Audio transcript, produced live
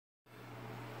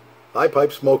Hi,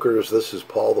 pipe smokers. This is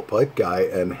Paul the Pipe Guy,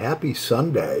 and happy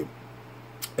Sunday.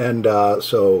 And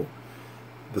so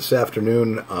this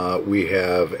afternoon we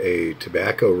have a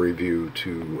tobacco review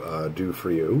to do for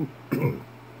you.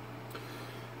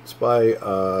 It's by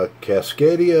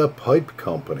Cascadia Pipe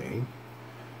Company.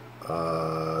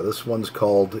 This one's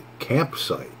called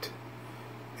Campsite,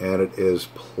 and it is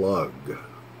plug.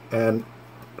 And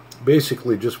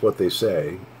basically just what they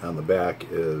say on the back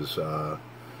is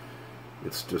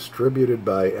it's distributed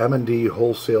by M&D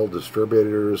Wholesale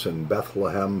Distributors in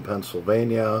Bethlehem,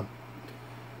 Pennsylvania.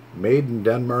 Made in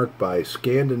Denmark by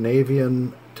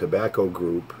Scandinavian Tobacco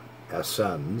Group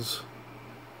Essens,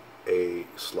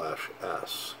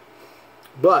 A/S.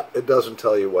 But it doesn't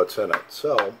tell you what's in it.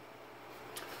 So,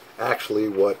 actually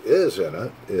what is in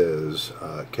it is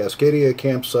Cascadia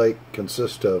Campsite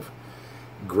consists of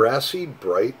grassy,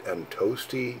 bright, and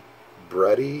toasty,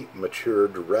 bready,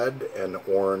 matured red and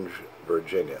orange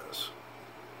Virginias.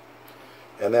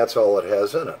 And that's all it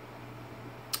has in it.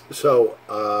 So,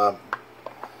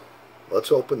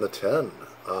 let's open the tin.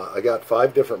 I got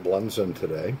 5 different blends in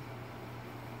today.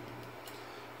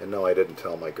 And no, I didn't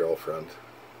tell my girlfriend.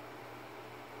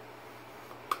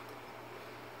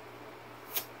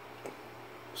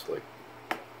 It's like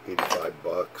 85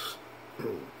 bucks.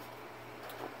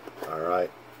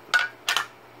 Alright.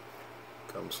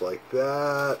 Comes like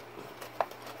that.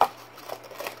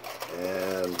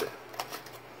 And,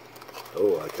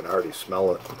 oh, I can already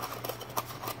smell it.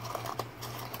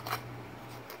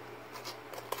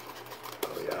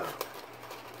 Oh, yeah.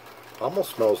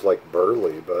 Almost smells like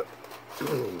burley, but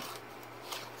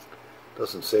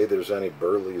doesn't say there's any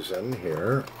burleys in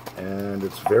here. And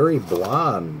it's very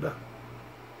blonde.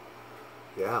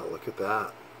 Yeah, look at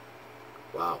that.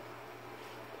 Wow.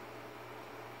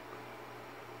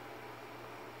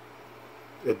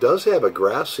 It does have a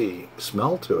grassy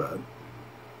smell to it.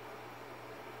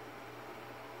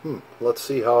 Let's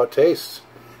see how it tastes.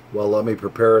 Well, let me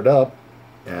prepare it up,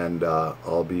 and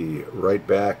I'll be right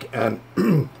back. And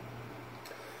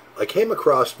I came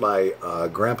across my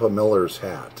Grandpa Miller's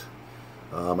hat.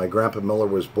 My Grandpa Miller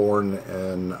was born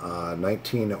in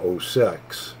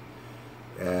 1906.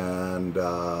 And,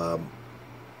 no,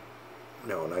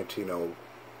 1900,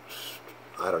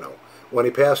 I don't know. When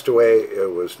he passed away,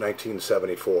 it was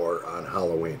 1974 on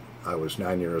Halloween. I was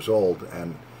 9 years old,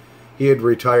 and he had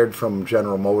retired from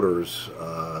General Motors,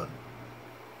 a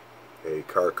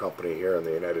car company here in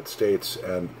the United States,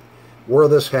 and wore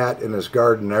this hat in his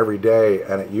garden every day,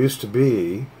 and it used to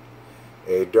be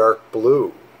a dark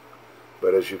blue.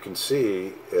 But as you can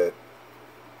see, it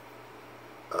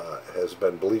has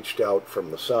been bleached out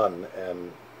from the sun,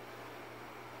 and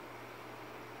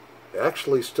it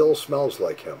actually still smells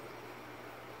like him.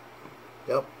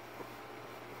 Yep.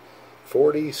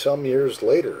 40 some years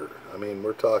later. I mean,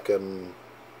 we're talking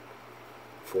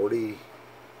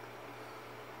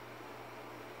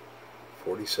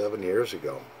 47 years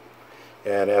ago.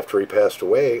 And after he passed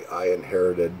away, I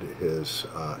inherited his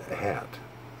hat.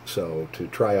 So to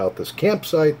try out this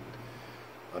campsite,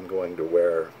 I'm going to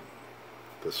wear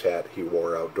this hat he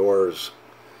wore outdoors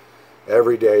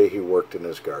every day he worked in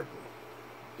his garden.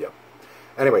 Yep.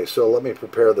 Anyway, so let me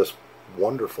prepare this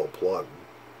wonderful plug,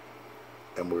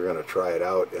 and we're going to try it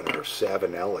out in our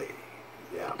Savinelli.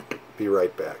 Yeah, be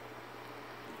right back.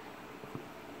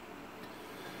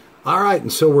 Alright,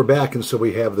 and so we're back, and so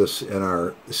we have this in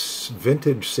our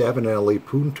vintage Savinelli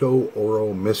Punto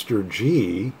Oro Mr.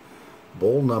 G,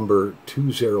 bowl number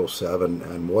 207,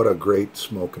 and what a great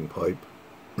smoking pipe.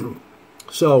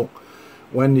 So,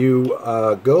 when you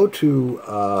go to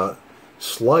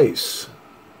slice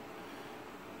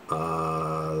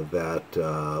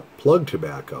that plug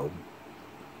tobacco,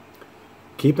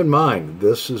 keep in mind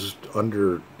this is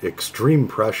under extreme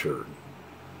pressure,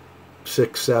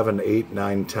 6, 7, 8,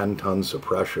 9, 10 tons of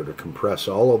pressure to compress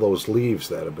all of those leaves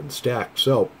that have been stacked.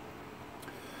 So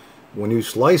when you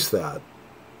slice that,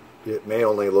 it may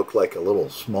only look like a little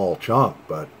small chunk,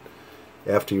 but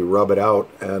after you rub it out,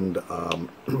 and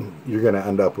you're going to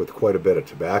end up with quite a bit of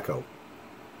tobacco.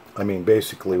 I mean,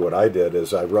 basically what I did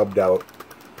is I rubbed out,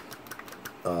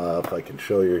 if I can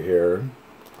show you here,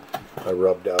 I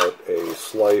rubbed out a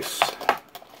slice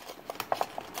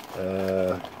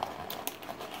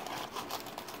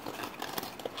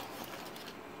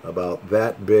about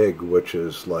that big, which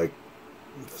is like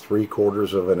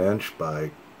 3/4 of an inch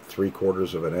by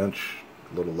 3/4 of an inch,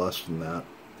 a little less than that,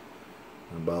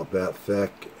 about that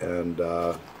thick, and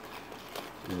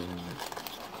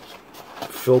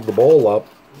filled the bowl up.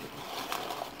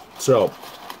 So,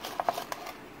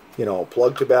 you know,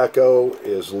 plug tobacco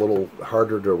is a little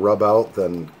harder to rub out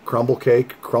than crumble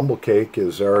cake. Crumble cake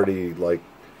is already like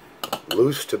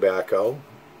loose tobacco,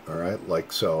 all right,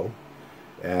 like so,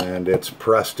 and it's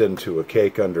pressed into a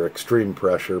cake under extreme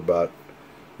pressure, but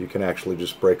you can actually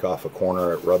just break off a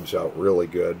corner. It rubs out really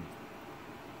good.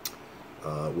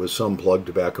 With some plug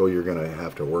tobacco, you're going to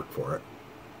have to work for it.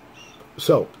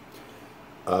 So,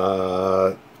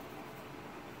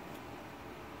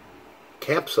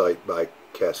 Campsite by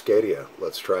Cascadia.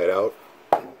 Let's try it out.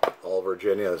 All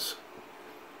Virginias.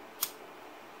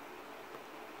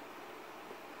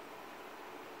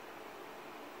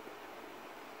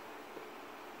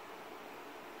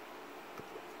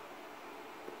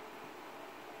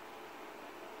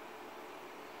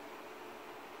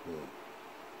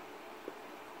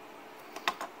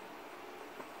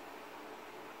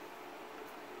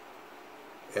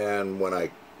 And when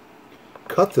I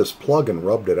cut this plug and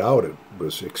rubbed it out, it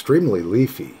was extremely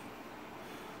leafy,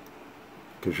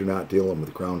 because you're not dealing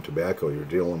with ground tobacco, you're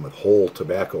dealing with whole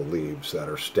tobacco leaves that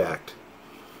are stacked,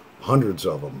 hundreds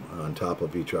of them on top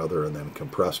of each other, and then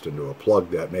compressed into a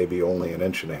plug that may be only 1.5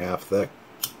 inches thick.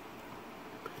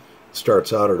 It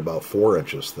starts out at about 4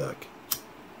 inches thick.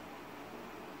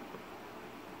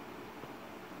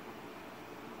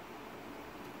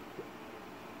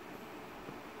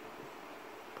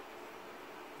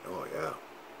 Oh yeah,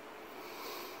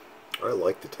 I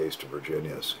like the taste of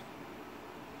Virginias.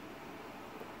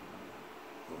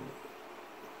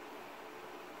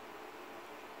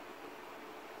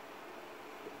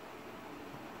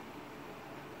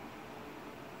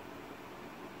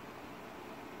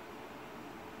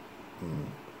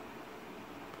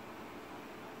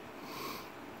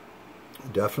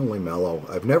 Definitely mellow.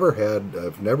 I've never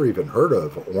even heard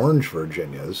of orange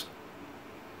Virginias.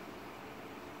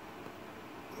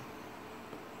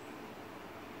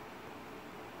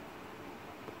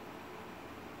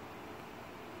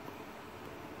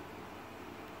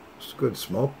 It's good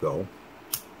smoke though.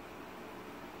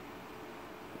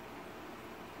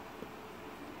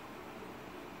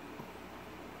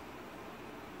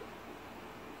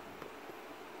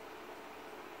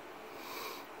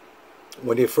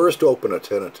 When you first open a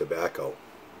tin of tobacco,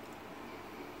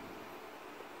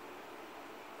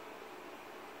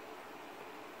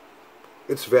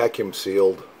 it's vacuum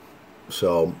sealed,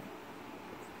 so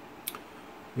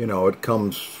you know it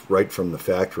comes right from the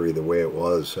factory the way it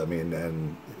was. I mean,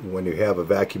 and when you have a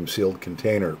vacuum sealed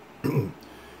container,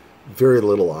 very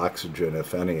little oxygen,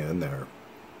 if any, in there,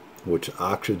 which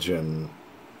oxygen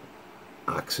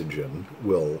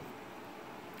will,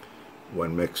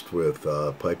 when mixed with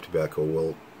pipe tobacco,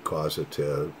 will cause it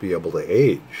to be able to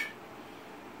age.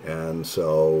 And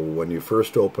so when you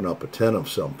first open up a tin of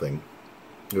something,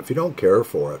 if you don't care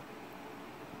for it,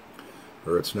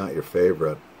 or it's not your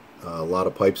favorite, a lot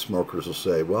of pipe smokers will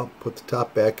say, well, put the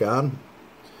top back on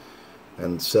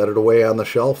and set it away on the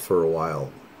shelf for a while.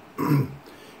 And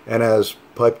as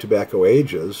pipe tobacco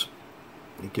ages,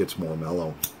 it gets more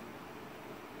mellow.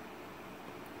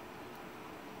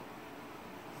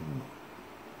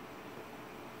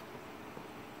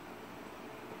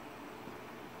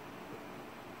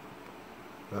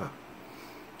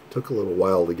 Took a little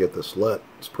while to get this lit.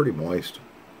 It's pretty moist.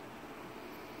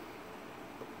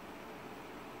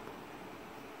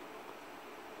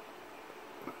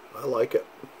 I like it.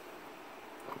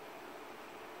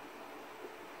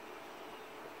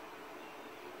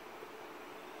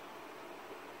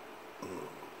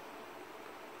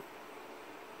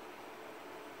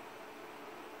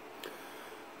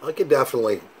 I could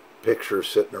definitely picture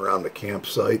sitting around a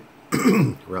campsite,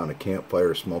 around a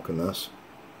campfire, smoking this.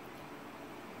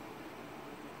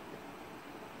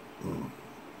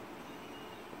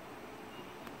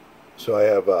 So I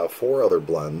have 4 other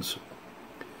blends.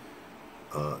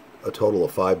 A total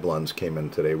of 5 blends came in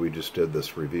today. We just did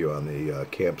this review on the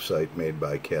Campsite made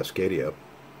by Cascadia,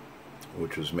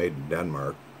 which was made in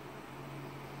Denmark.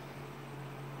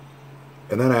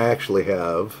 And then I actually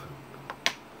have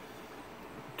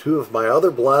 2 of my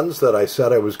other blends that I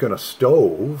said I was going to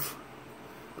stove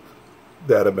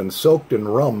that have been soaked in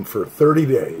rum for 30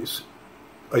 days.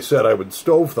 I said I would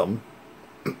stove them.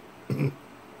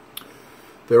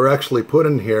 They were actually put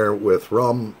in here with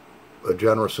rum, a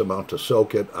generous amount to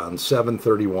soak it, on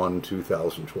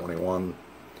 7/31/2021.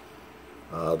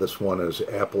 This one is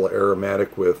apple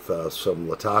aromatic with some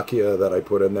Latakia that I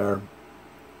put in there,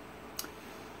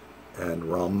 and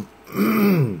rum.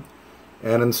 And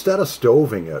instead of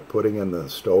stoving it, putting in the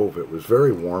stove, it was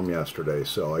very warm yesterday,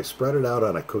 so I spread it out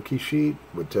on a cookie sheet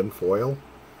with tin foil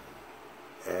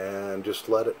and just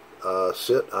let it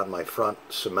sit on my front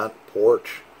cement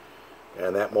porch.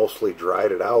 And that mostly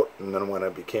dried it out. And then when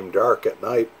it became dark at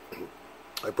night,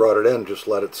 I brought it in, just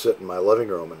let it sit in my living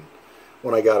room. And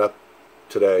when I got up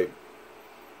today,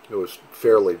 It was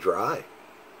fairly dry.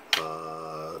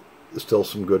 Still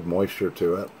some good moisture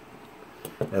to it.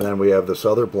 And then we have this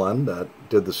other blend that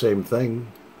did the same thing.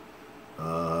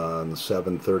 On the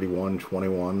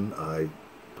 7/31/21, I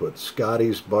put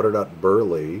Scotty's butternut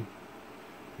burley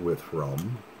with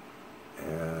rum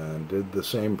and did the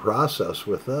same process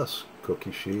with this.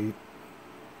 Cookie sheet,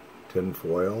 tin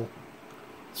foil.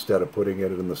 Instead of putting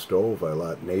it in the stove, I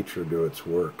let nature do its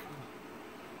work.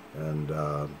 And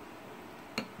I'm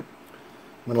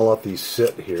going to let these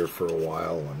sit here for a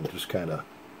while and just kind of,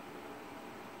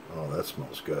 oh, that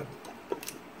smells good.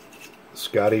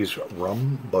 Scotty's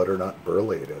rum butternut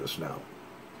burley it is now.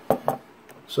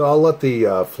 So I'll let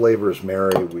the flavors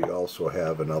marry. We also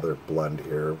have another blend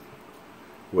here,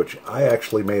 which I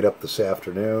actually made up this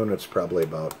afternoon. It's probably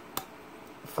about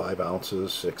 5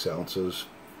 ounces, 6 ounces.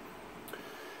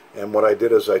 And what I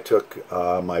did is I took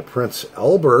my Prince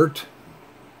Albert,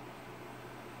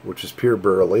 which is pure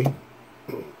burley,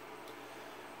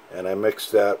 and I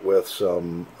mixed that with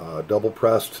some double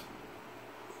pressed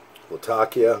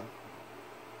Latakia,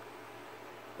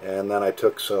 and then I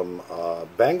took some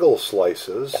Bengal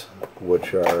slices,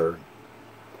 which are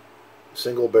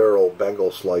single barrel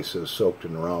Bengal slices soaked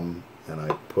in rum, and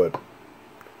I put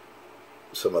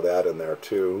some of that in there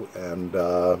too, and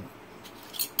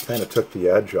kind of took the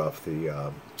edge off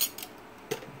the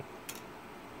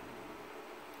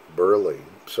burley.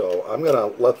 So I'm going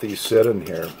to let these sit in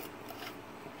here.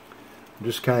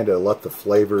 Just kind of let the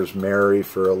flavors marry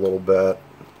for a little bit.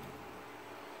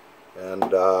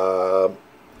 And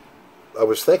I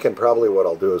was thinking probably what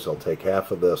I'll do is I'll take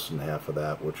half of this and half of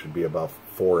that, which would be about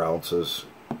 4 ounces.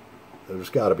 There's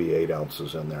got to be 8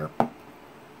 ounces in there.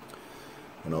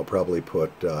 And I'll probably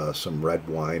put some red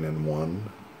wine in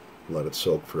one, let it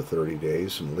soak for 30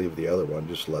 days, and leave the other one,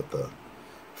 just let the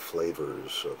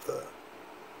flavors of the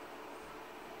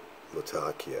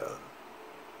Latakia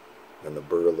and the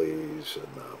burleys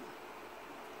and the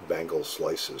Bengal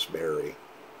slices marry.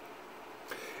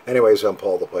 Anyways, I'm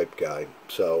Paul the Pipe Guy.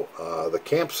 So the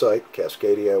campsite,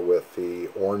 Cascadia, with the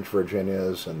orange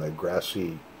Virginias and the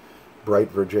grassy bright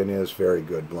Virginias, very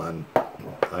good blend.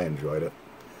 I enjoyed it.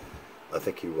 I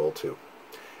think you will too.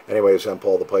 Anyways, I'm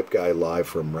Paul the Pipe Guy, live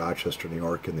from Rochester, New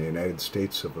York in the United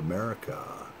States of America.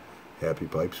 Happy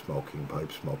pipe smoking,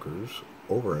 pipe smokers,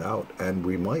 over and out. And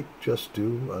we might just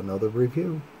do another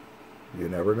review. You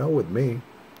never know with me.